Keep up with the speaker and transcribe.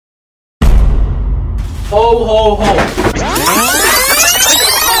Ho ho ho.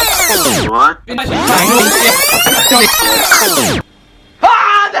 What?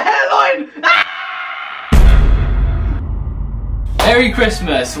 Ah, the hairline! Ah! Merry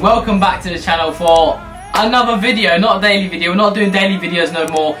Christmas. Welcome back to the channel for another video, not a daily video. We're not doing daily videos no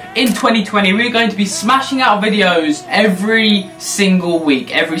more. In 2020, we're going to be smashing out videos every single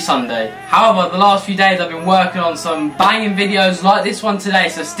week, every Sunday. However, the last few days I've been working on some banging videos like this one today,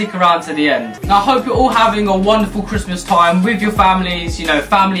 so stick around to the end. Now, I hope you're all having a wonderful Christmas time with your families. You know,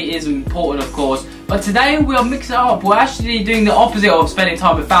 family is important, of course. But today we are mixing it up. We're actually doing the opposite of spending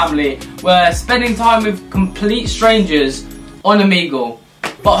time with family. We're spending time with complete strangers on Omegle.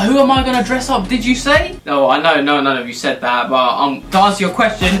 But who am I going to dress up, did you say? No, I know none of you said that, but to answer your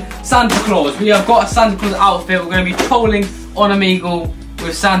question, Santa Claus. We have got a Santa Claus outfit. We're going to be trolling on Omegle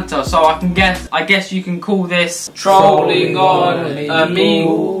with Santa. So I guess you can call this trolling on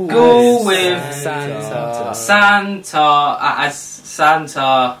Omegle with Santa as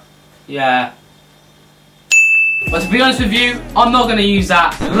Santa, yeah. But to be honest with you, I'm not going to use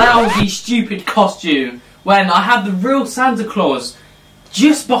that lousy, stupid costume when I have the real Santa Claus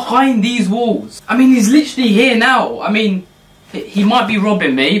just behind these walls. I mean, he's literally here now. I mean, he might be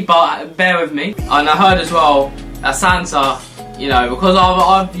robbing me, but bear with me. And I heard as well that Santa, you know, because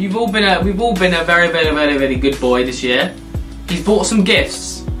we've all been a very good boy this year. He's bought some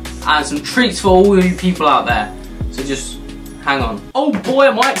gifts and some treats for all of you people out there. So just hang on. Oh boy,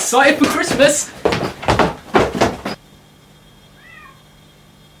 am I excited for Christmas!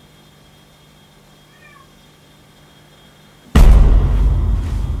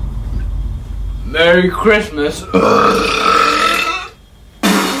 Merry Christmas.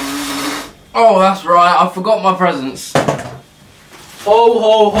 Oh, that's right, I forgot my presents. Ho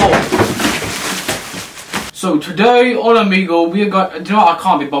ho ho. So today on Omegle, we are going, do you know what, I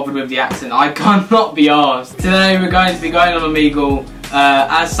can't be bothered with the accent, I cannot be arsed. Today we're going to be going on Omegle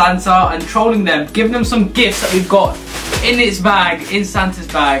as Santa and trolling them, giving them some gifts that we've got in its bag, in Santa's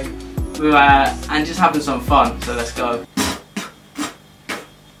bag, and just having some fun, so let's go.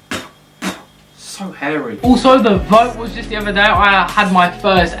 So hairy. Also, the vote was just the other day. I had my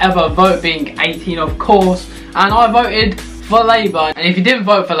first ever vote, being 18 of course, and I voted for Labour. And if you didn't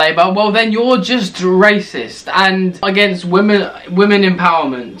vote for Labour, well then you're just racist and against women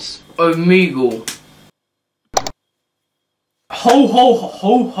empowerment. Omegle. Ho ho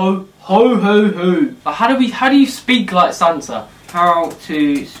ho ho ho ho ho. How do you speak like Santa? How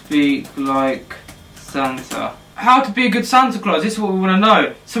to speak like Santa. How to be a good Santa Claus, this is what we want to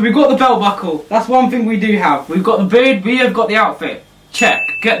know. So we've got the belt buckle, that's one thing we do have. We've got the beard, we have got the outfit. Check.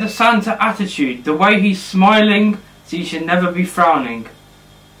 Get the Santa attitude, the way he's smiling, so you should never be frowning.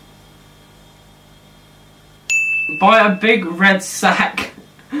 Buy a big red sack,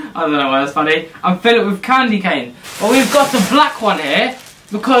 I don't know why that's funny, and fill it with candy cane. Well, we've got the black one here,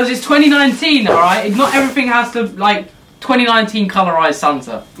 because it's 2019, alright? Not everything has to, like, 2019 colorized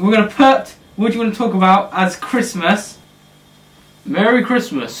Santa. We're going to put what do you want to talk about as Christmas? Merry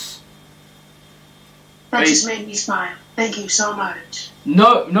Christmas. That just made me smile. Thank you so much.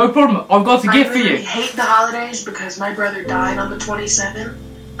 No problem. I've got a gift for you. I hate the holidays because my brother died on the 27th.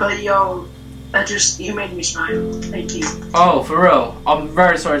 But yo, you made me smile. Thank you. Oh, for real? I'm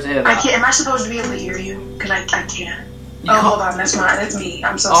very sorry to hear that. Am I supposed to be able to hear you? Because I can't. Hold on. That's me.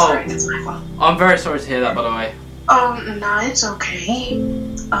 I'm so sorry. It's my fault. I'm very sorry to hear that, by the way. Oh, no, it's okay.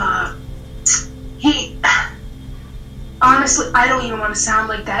 Honestly, I don't even want to sound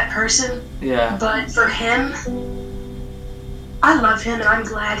like that person. Yeah. But for him, I love him and I'm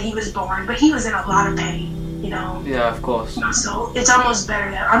glad he was born, but he was in a lot of pain, you know? Yeah, of course. So it's almost better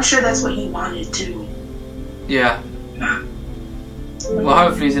that, I'm sure that's what he wanted too. Yeah. Well,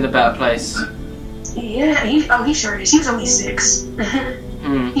 hopefully he's in a better place. Yeah, he sure is. He was only 6.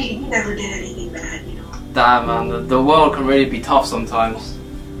 He never did anything bad, you know? Damn, man, the world can really be tough sometimes.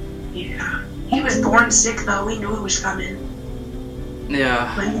 Yeah. He was born sick, though. We knew it was coming.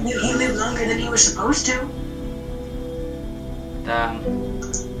 Yeah. But he lived longer than he was supposed to. Damn.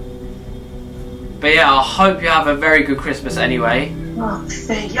 But yeah, I hope you have a very good Christmas anyway. Oh,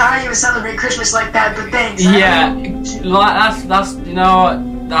 thank you. I don't even celebrate Christmas like that, but thanks. Yeah, like that's you know what,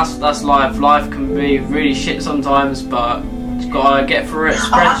 that's life. Life can be really shit sometimes, but just gotta get through it.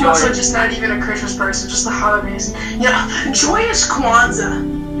 Spread joy. I'm also just not even a Christmas person. Just the holidays. Yeah, joyous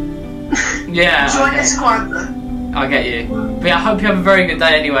Kwanzaa. Yeah. Joyous Kwanzaa. I get you. But yeah, I hope you have a very good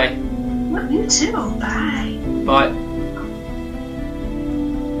day anyway. Well, you too. Bye. Bye.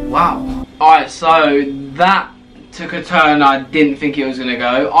 Wow. Alright, so that took a turn I didn't think it was going to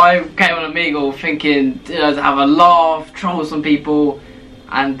go. I came on Omegle thinking, you know, to have a laugh, troll some people,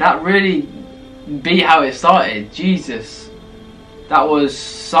 and that really be how it started. Jesus, that was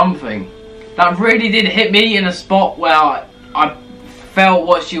something. That really did hit me in a spot where I felt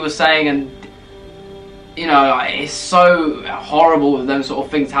what she was saying, and you know, it's so horrible that them sort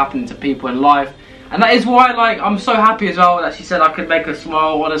of things happen to people in life. And that is why, like, I'm so happy as well that she said I could make her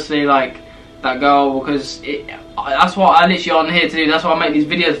smile, honestly, like, that girl, because that's what I literally on here to do. That's why I make these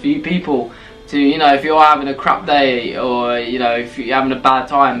videos for you people, to, you know, if you're having a crap day, or, you know, if you're having a bad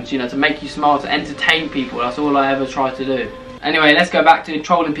time, you know, to make you smile, to entertain people. That's all I ever try to do. Anyway, let's go back to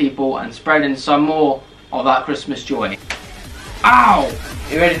trolling people and spreading some more of that Christmas joy. Ow!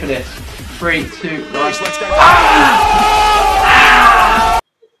 Are you ready for this? 3, 2, 1. Let's go.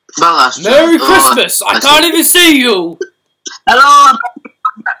 Merry Christmas! I can't even see you. Hello.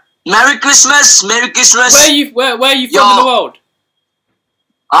 Merry Christmas. Merry Christmas. Where are you from in the world?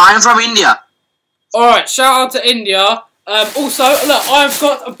 I'm from India. All right. Shout out to India. Also, look, I've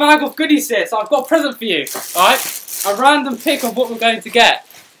got a bag of goodies here, so I've got a present for you. All right. A random pick of what we're going to get.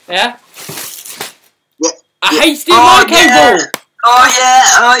 Yeah. A HDMI cable. Oh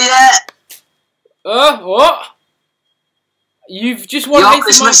yeah. What? You've just won Your HDMI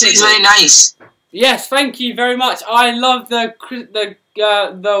Christmas cable. is very nice. Yes, thank you very much. I love the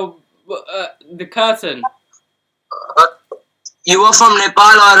curtain. You are from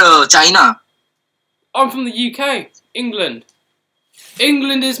Nepal or China? I'm from the UK, England.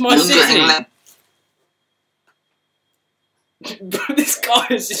 England is my city. England. This guy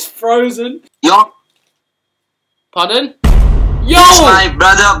is just frozen. Yo. Pardon? Yo! He's my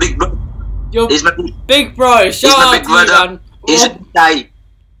brother, big bro. Yo, He's my big bro. Shout out big to you, brother. man. He's a guy.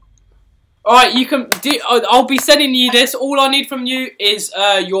 Alright, you can. I'll be sending you this. All I need from you is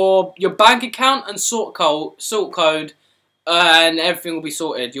your bank account and sort code, and everything will be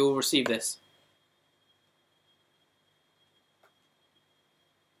sorted. You'll receive this.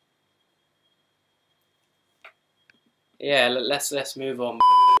 Yeah, let's move on.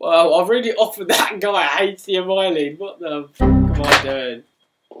 Well, I've really offered that guy a HDMI lead. What the fuck am I doing?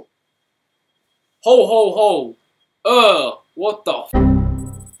 Ho. What the f?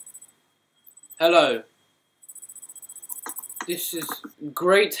 Hello. This is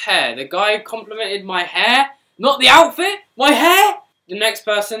great hair. The guy complimented my hair, not the outfit, my hair. The next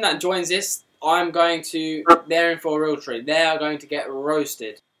person that joins this, they're in for a real treat. They are going to get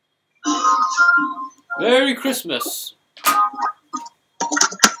roasted. Merry Christmas.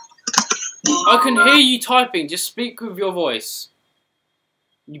 I can hear you typing, just speak with your voice.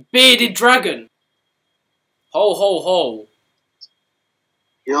 You bearded dragon. Ho.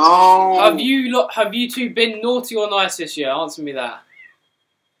 Yo. Have you two been naughty or nice this year? Answer me that.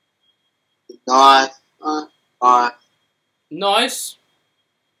 Nice. Nice?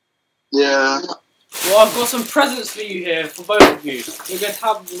 Yeah. Well, I've got some presents for you here, for both of you.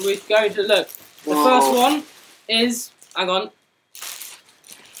 We're going to look. The first one is, hang on.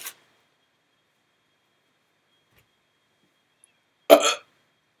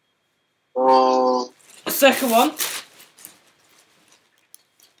 The second one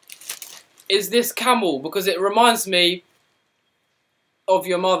is this camel, because it reminds me of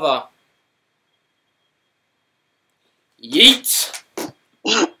your mother. Yeet!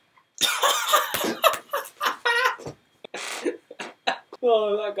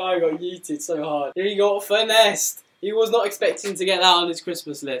 Oh, that guy got yeeted so hard. He got finessed. He was not expecting to get that on his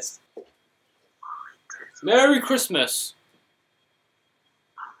Christmas list. Merry Christmas.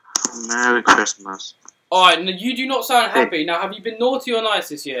 Merry Christmas. Alright, now you do not sound happy. Now, have you been naughty or nice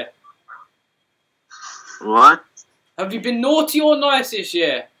this year? What? Have you been naughty or nice this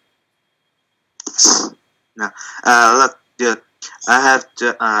year? No. Look, dude. I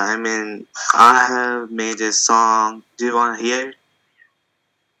have made a song. Do you want to hear it?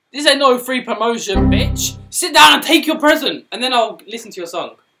 This ain't no free promotion, bitch. Sit down and take your present, and then I'll listen to your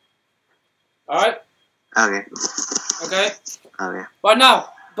song. Alright? Okay. Okay? Okay. Right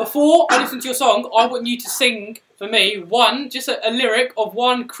now, before I listen to your song, I want you to sing for me just a lyric of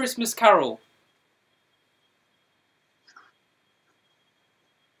one Christmas carol.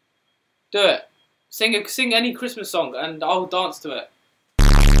 Do it. Sing any Christmas song, and I'll dance to it.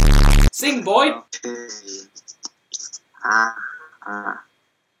 Sing, boy. Okay.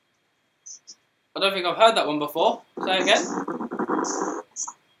 I don't think I've heard that one before. Say it again.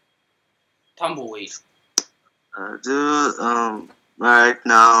 Tumbleweed. Dude, right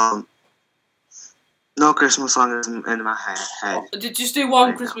now, no Christmas song is in my head. Just do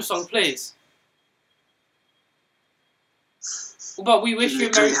one Christmas song, please. What about We Wish You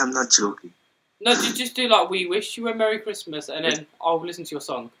a Merry... I'm not joking. No, just do like We Wish You a Merry Christmas, and then I'll listen to your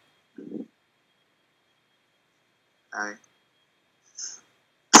song. Okay.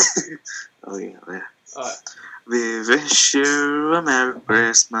 Oh yeah, yeah. Alright. We wish you a Merry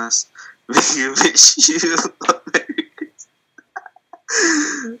Christmas. We wish you a Merry Christmas.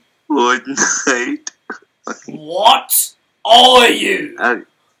 Good night. Okay. What are you? Okay.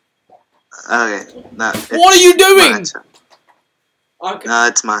 Now, What are you doing? my turn. Okay. Now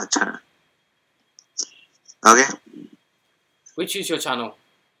it's my turn. Okay. Which is your channel?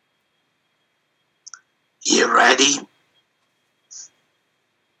 You ready?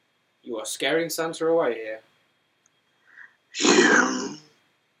 You are scaring Santa away here. You.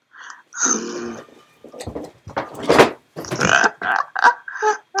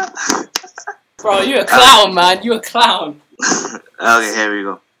 Bro, you a clown, man. You a clown. Okay, here we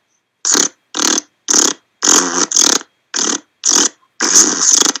go.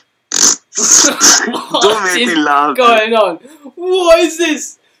 Don't make me laugh. Going on? What is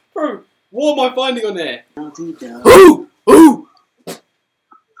this, bro? What am I finding on there? Ooh, ooh.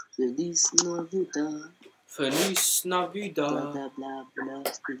 Feliz Navidad. Feliz Navidad. Blah blah blah.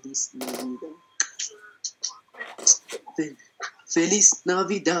 Feliz Navidad. Feliz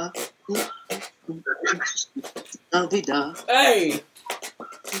Navidad. Navidad. Hey.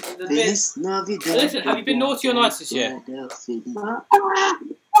 Feliz Navidad. Listen, have you been naughty or nice this year?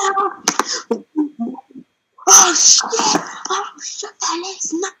 Oh shit! Oh shit!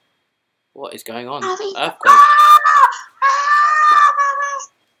 Feliz Navidad. What is going on? Earthquake.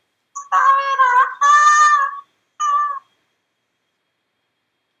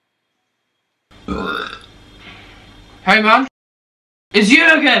 Hey man, it's you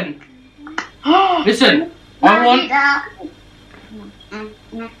again. Listen, I want.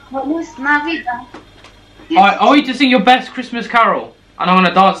 I want you to sing your best Christmas carol, and I'm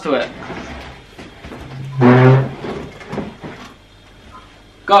gonna dance to it.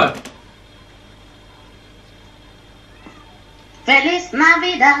 Go. Feliz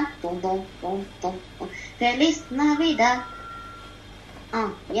Navidad. Feliz Navidad.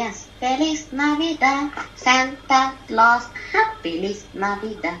 Oh, yes. Feliz Navidad. Santa Claus. Feliz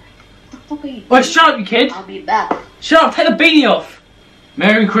Navidad. What the fuck are you doing? Wait, shut up, you kid. I'll be back. Shut up, take the beanie off.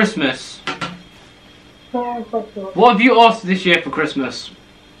 Merry Christmas. What have you asked this year for Christmas?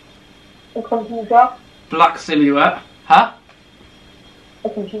 A computer. Black silhouette. Huh? A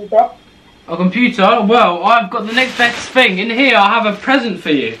computer. A computer? Well, I've got the next best thing. In here, I have a present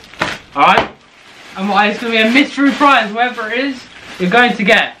for you. Alright? And it's going to be a mystery prize, whatever it is, you're going to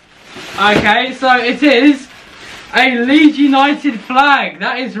get. Okay, so it is a Leeds United flag.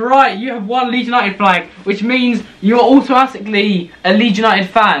 That is right, you have won Leeds United flag, which means you are automatically a Leeds United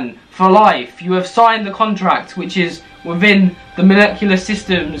fan for life. You have signed the contract, which is within the molecular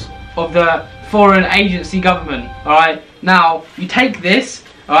systems of the foreign agency government. Alright, now you take this,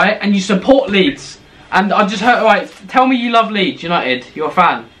 alright, and you support Leeds. And I just heard, alright, tell me you love Leeds United, you're a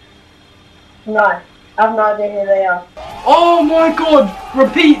fan. No, I have no idea who they are. Oh my god!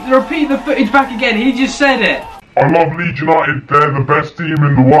 Repeat the footage back again, he just said it. I love Leeds United, they're the best team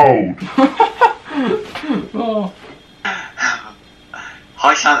in the world. Oh.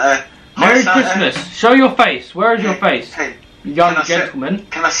 Hi Santa. Merry Christmas. Show your face. Where is your face? Hey, You young can I gentleman.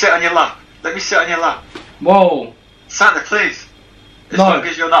 Can I sit on your lap? Let me sit on your lap. Whoa. Santa, please. As No. long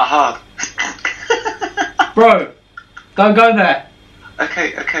as you're not hard. Bro, don't go there.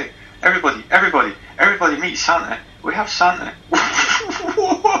 Okay. Everybody meet Santa. We have Santa.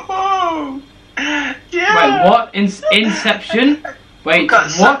 Whoa. Yeah. Wait, what? Inception? Wait, We've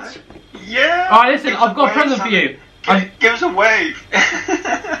got what? Santa. Yeah. Alright, listen, Give I've us got a wave, present for Santa. you. Give us a wave.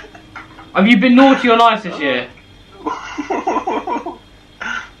 Have you been naughty or nice this year?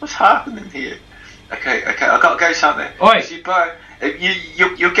 What's happening here? Okay, I gotta go, Santa. Oi. See, but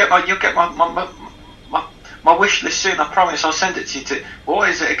you'll get my wish list soon. I promise. I'll send it to you. What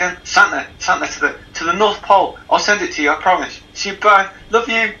is it again? Santa to the North Pole. I'll send it to you. I promise. See you. Bye. Love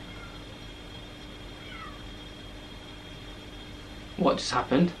you. What just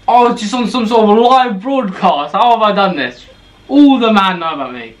happened? Oh, it's just on some sort of live broadcast. How have I done this? All the man know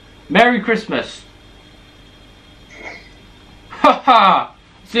about me. Merry Christmas. Haha.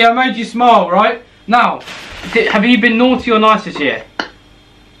 See, I made you smile, right? Now, have you been naughty or nice this year?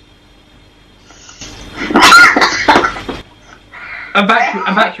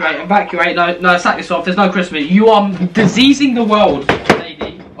 Evacuate. No, sack this off. There's no Christmas. You are diseasing the world,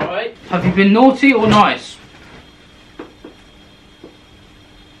 lady. Alright? Have you been naughty or nice?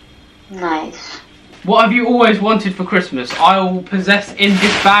 Nice. What have you always wanted for Christmas? I will possess in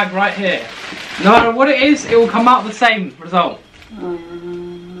this bag right here. No matter what it is, it will come out the same result.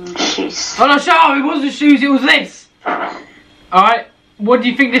 Shoes. Oh no, shut up! It wasn't shoes, it was this! Alright, what do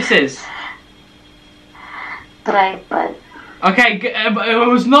you think this is? Tripod. Okay, it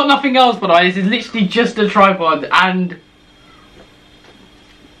was not nothing else, by the way. This is literally just a tripod and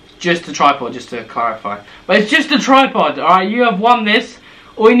just a tripod, just to clarify. But it's just a tripod, alright? You have won this.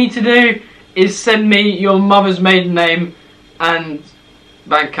 All you need to do is send me your mother's maiden name and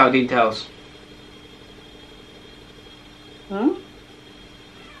bank account details. Hmm?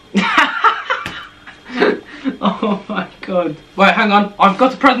 Oh my god. Wait, hang on. I've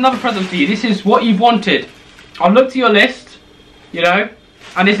got another present for you. This is what you've wanted. I've looked at your list, you know,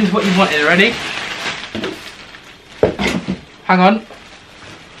 and this is what you wanted. Ready? Hang on.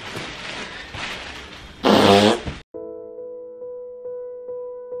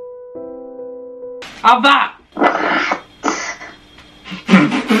 Have that.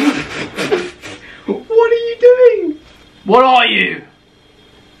 What are you doing? What are you?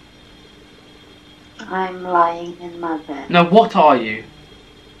 I'm lying in my bed. No, what are you?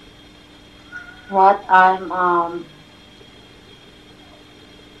 What? I'm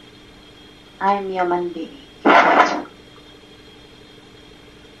human being.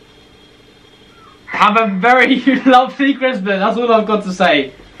 Have a very lovely Christmas. That's all I've got to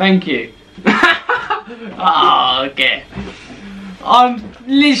say. Thank you. Oh, okay. I'm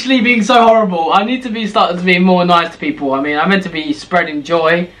literally being so horrible. I need to be starting to be more nice to people. I mean, I'm meant to be spreading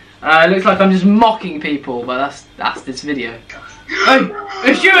joy. Looks like I'm just mocking people, but that's this video. Hey,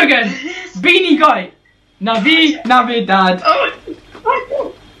 it's you again, beanie guy. Navidad.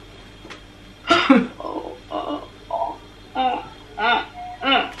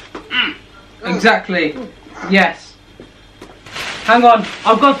 Exactly. Yes. Hang on,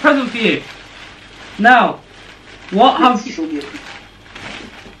 I've got a present for you. Now, what have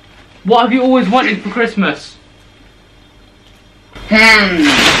you always wanted for Christmas?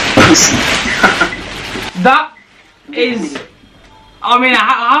 That is, I mean,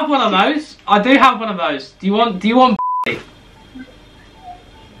 I have one of those. I do have one of those. Do you want?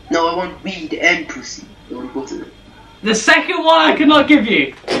 No, I want weed and pussy. I want both of them. The second one I cannot give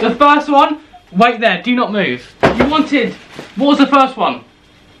you. The first one, wait there. Do not move. You wanted. What was the first one?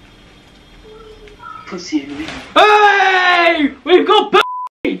 Pussy and weed. Hey, we've got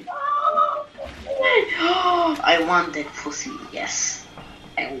pussy. I want that pussy. Yes,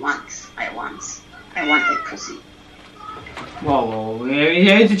 I want that pussy. Whoa,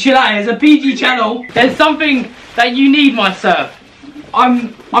 you need to chill out. It's a PG channel. There's something that you need, my sir.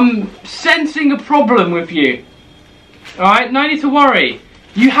 I'm sensing a problem with you. Alright, no need to worry.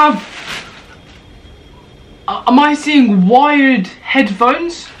 You have... am I seeing wired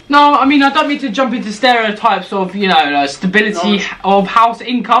headphones? No, I mean, I don't mean to jump into stereotypes of, you know, stability of house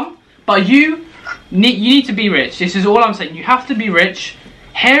income. But you need to be rich. This is all I'm saying. You have to be rich.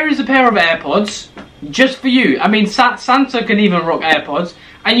 Here is a pair of AirPods. Just for you. I mean, Santa can even rock AirPods.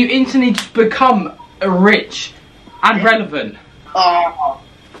 And you instantly just become rich and relevant.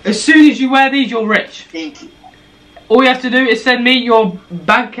 As soon as you wear these, you're rich. Thank you. All you have to do is send me your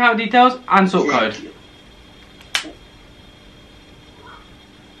bank account details and sort code.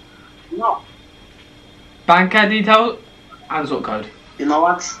 No. Bank account details and sort code. You know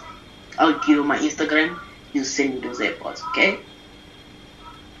what? I'll give you my Instagram. You send me those AirPods, okay?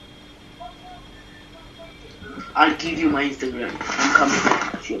 I'll give you my Instagram. I'm coming.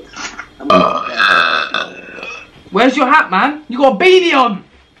 Shit. Where's your hat, man? You got a beanie on.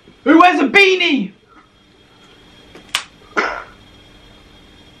 Who wears a beanie?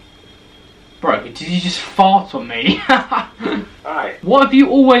 Bro, did you just fart on me? Hi. What have you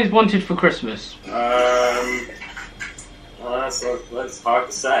always wanted for Christmas? Well, that's hard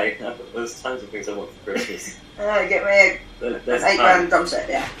to say. There's tons of things I want for Christmas. Get me an 8 grand drum set,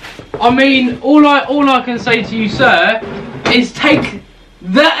 yeah. I mean, all I can say to you, sir, is take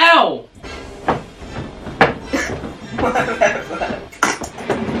the L.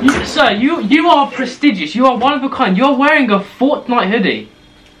 Sir, you are prestigious. You are one of a kind. You are wearing a Fortnite hoodie.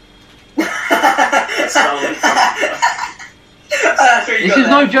 This is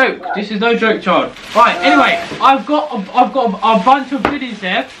no joke. This is no joke, child. Right. Anyway, I've got a bunch of goodies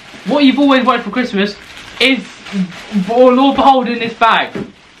here. What you've always wanted for Christmas is, for Lord behold, in this bag.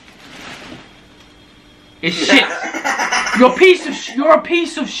 It's shit. You're a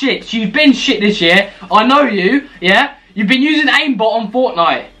piece of shit. You've been shit this year. I know you. Yeah. You've been using aimbot on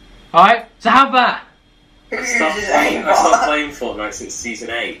Fortnite. Alright. So have that. I stopped playing Fortnite since season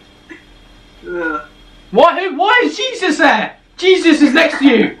 8. Why is Jesus there? Jesus is next to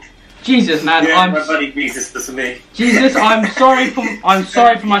you. Jesus, man. Yeah, my buddy Jesus was me. Jesus, I'm sorry for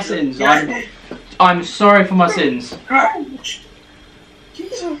my sins. I'm sorry for my sins.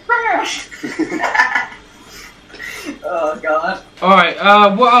 Jesus Christ. Oh God. Alright,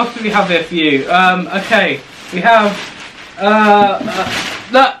 what else do we have here for you? Okay, we have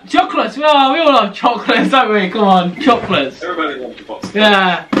Look, chocolates. Oh, we all love chocolates, don't we? Come on, chocolates. Everybody wants a box.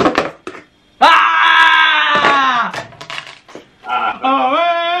 Yeah. Ah!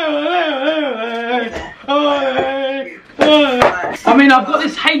 I mean, I've got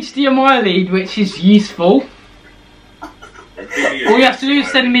this HDMI lead, which is useful. All you have to do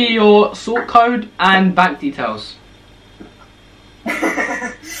is send me your sort code and bank details. Don't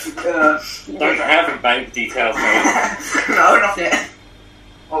have bank details, mate. No, not yet.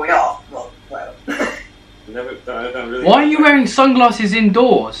 Oh, we are. Well. Don't really. Why are you wearing sunglasses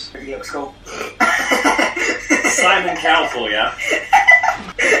indoors? Let's go. Simon Cowell for ya.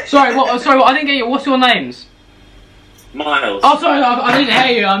 Sorry, what? Sorry, what? I didn't get you. What's your names? Miles. Oh, sorry, I didn't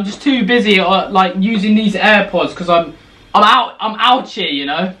hear you. I'm just too busy, like using these AirPods because I'm out here, you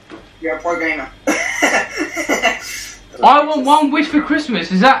know. You're a pro gamer. I want one wish for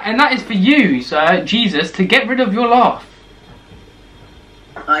Christmas. And that is for you, sir, Jesus, to get rid of your laugh.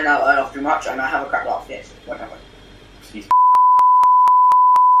 I know I laugh too much, and I have a crap laugh. Yes, whatever.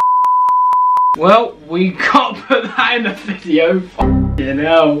 Well, we can't put that in the video. You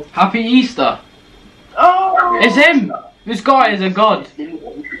know. Happy Easter. Oh! It's him. This guy is a god. Can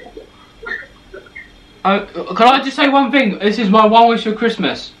I just say one thing? This is my one wish for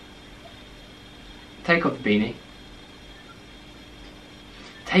Christmas. Take off the beanie.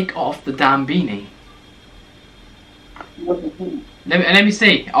 Take off the damn beanie. Let me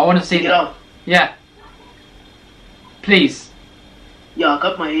see. I want to see that. Yeah. Please. Yeah, I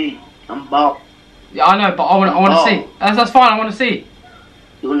cut my hair. I'm bald. Yeah, I know, but I want to see. That's fine. I want to see.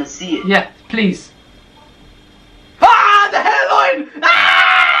 You wanna see it? Yeah, please. Ah, the hairline!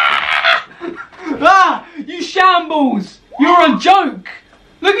 Ah! Ah, you shambles! You're a joke.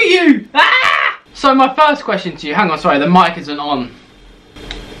 Look at you! Ah! So my first question to you. Hang on, sorry, the mic isn't on.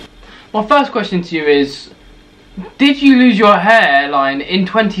 My first question to you is, did you lose your hairline in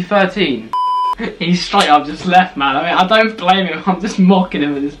 2013? He's straight up just left, man. I mean, I don't blame him. I'm just mocking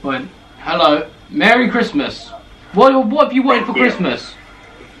him at this point. Hello. Merry Christmas. What have you wanted for Christmas?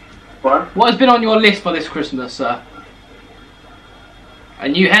 What? What has been on your list for this Christmas, sir? A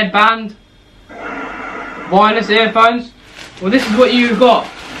new headband? Wireless earphones? Well, this is what you've got.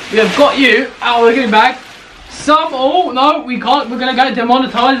 We have got you out of the goodie bag. Oh no, we can't. We're gonna get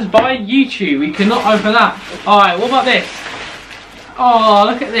demonetized by YouTube. We cannot open that. Alright, what about this? Oh,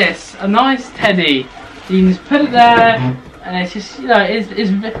 look at this. A nice teddy. You can just put it there, and it's just, you know, it's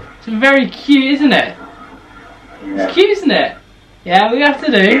very cute, isn't it? Yeah. It's cute, isn't it? Yeah, all you have to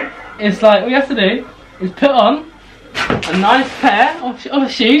do is put on a nice pair of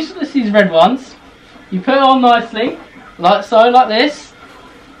shoes. Let's these red ones. You put it on nicely, like so, like this,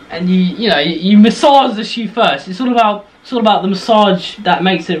 and you massage the shoe first. It's all about the massage that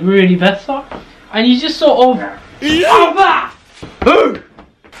makes it really better, and you just sort of. Yeah. Boom!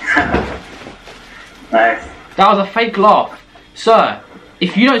 Nice. That was a fake laugh. Sir,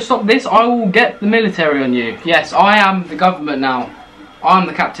 if you don't stop this, I will get the military on you. Yes, I am the government now. I am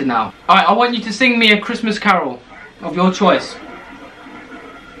the captain now. Alright, I want you to sing me a Christmas carol of your choice.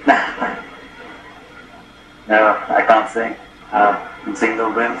 No, I can't sing.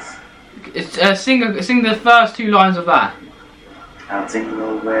 Jingle bells. Sing the first two lines of that.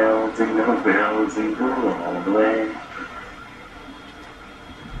 Jingle bells, jingle all the way.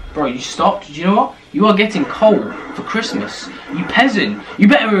 Bro, you stopped? Do you know what? You are getting coal for Christmas. You peasant. You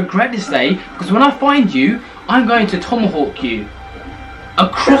better regret this day, because when I find you, I'm going to tomahawk you.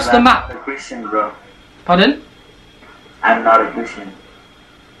 Across the map. I'm not a Christian, bro. Pardon? I'm not a Christian.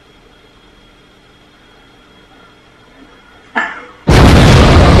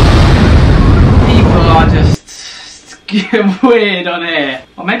 People are just weird on here.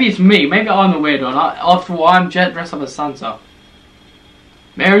 Or maybe it's me. Maybe I'm the weird one. After all, I'm dressed up as Santa.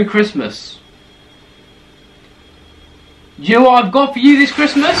 Merry Christmas. Do you know what I've got for you this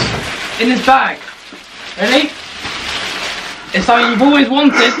Christmas? In this bag. Ready? It's something you've always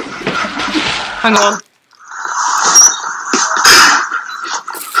wanted. Hang on.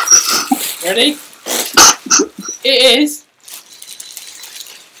 Ready? It is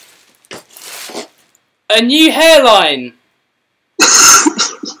a new hairline.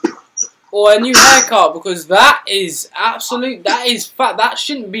 Or a new haircut, because that is fact, that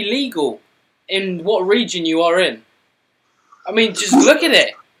shouldn't be legal in what region you are in. I mean, just look at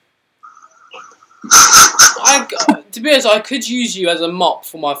it. To be honest, I could use you as a mop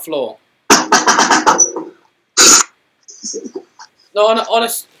for my floor. No,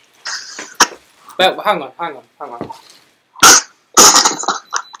 honest. Wait, hang on.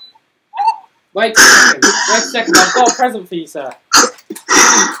 Wait a second, I've got a present for you, sir.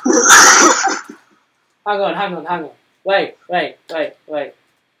 Hang on. Wait. I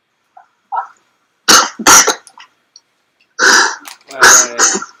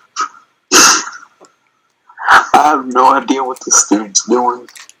have no idea what this dude's doing.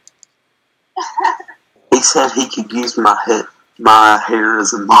 He said he could use my hair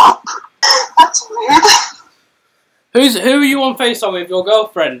as a mop. That's weird. Who are you on FaceTime with? Your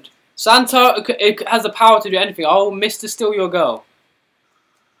girlfriend? Santa has the power to do anything. I'll Mr. Steal your girl.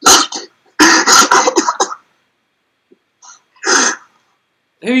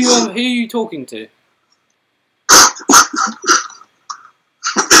 Who are you talking to?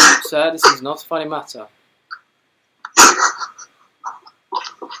 Sir, this is not a funny matter.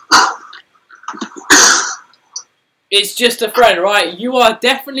 It's just a friend, right? You are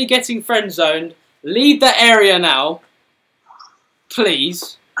definitely getting friend zoned. Leave that area now,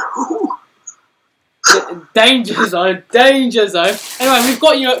 please. Danger zone, danger zone. Anyway,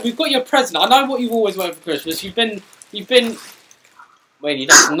 we've got your present. I know what you've always wanted for Christmas. You've been. Well, you've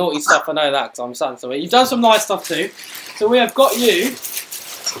done some naughty stuff. I know that because I'm Santa. But you've done some nice stuff too. So we have got you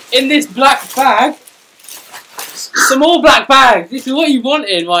in this black bag. Some more black bags. This is what you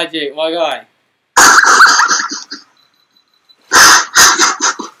wanted, my guy.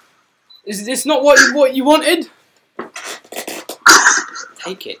 Is this not what you wanted?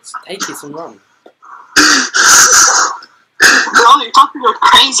 Take it and run. Girl, you're talking to a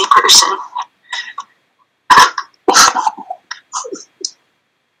crazy person.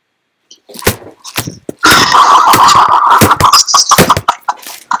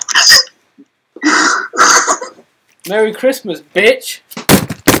 Merry Christmas, bitch!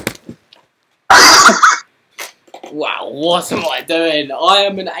 Wow, what am I doing? I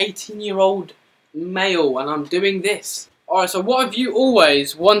am an 18-year-old male and I'm doing this. Alright, so what have you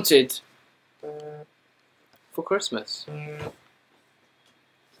always wanted for Christmas?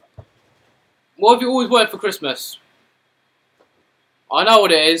 What have you always wanted for Christmas? I know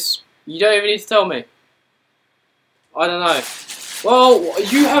what it is. You don't even need to tell me. I don't know. Well,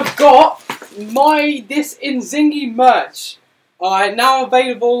 you have got this inzinghy merch. Alright, now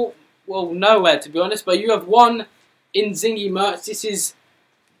available, well, nowhere to be honest, but you have one inzinghy merch. This is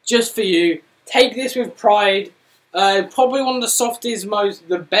just for you. Take this with pride. Probably one of the softest,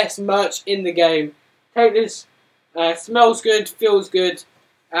 the best merch in the game. Take this. Smells good, feels good,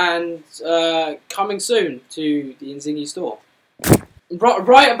 and coming soon to the inzinghy store.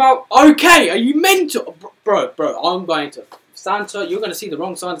 Right about. Okay, are you mental, bro? I'm going to Santa. You're going to see the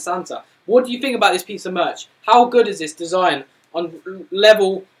wrong side of Santa. What do you think about this piece of merch? How good is this design on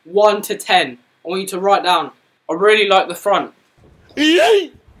level 1 to 10? I want you to write down. I really like the front.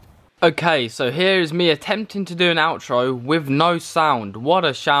 Okay, so here is me attempting to do an outro with no sound. What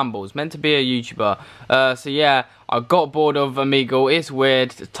a shambles. Meant to be a YouTuber. So yeah, I got bored of Omegle. It's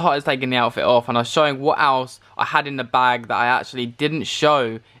weird. Titus taking the outfit off and I was showing what else I had in the bag that I actually didn't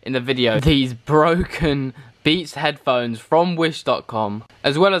show in the video. These broken Beats headphones from wish.com,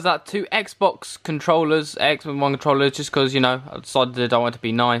 as well as that 2 Xbox controllers, Xbox One controllers, just because, you know, I decided I want to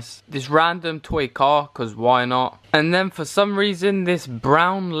be nice. This random toy car, because why not? And then for some reason, this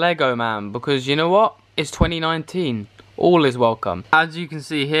brown Lego man, because you know what? It's 2019. All is welcome. As you can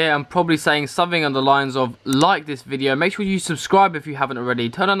see here, I'm probably saying something on the lines of like this video. Make sure you subscribe if you haven't already.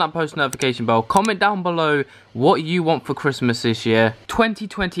 Turn on that post notification bell. Comment down below what you want for Christmas this year.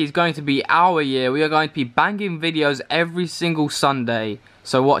 2020 is going to be our year. We are going to be banging videos every single Sunday.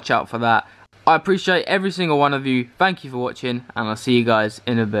 So watch out for that. I appreciate every single one of you. Thank you for watching. And I'll see you guys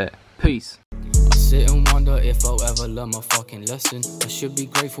in a bit. Peace. Sit and wonder if I'll ever learn my fucking lesson. I should be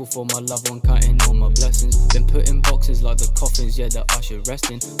grateful for my loved one counting all my blessings. Been put in boxes like the coffins, yeah, that I should rest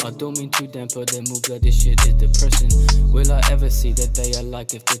in. I don't mean to damper their mood, like this shit is depressing. Will I ever see the day I like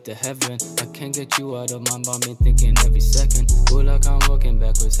gifted to heaven? I can't get you out of my mind, been thinking every second. Will I come walking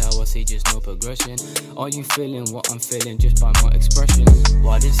backwards, how I see just no progression? Are you feeling what I'm feeling just by my expression?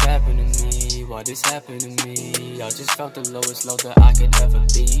 Why this happened to me? Why this happened to me? I just felt the lowest low that I could ever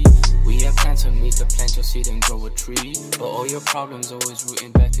be. We have plans for me to plant your seed and grow a tree, but all your problems always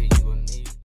rooting back to you and me.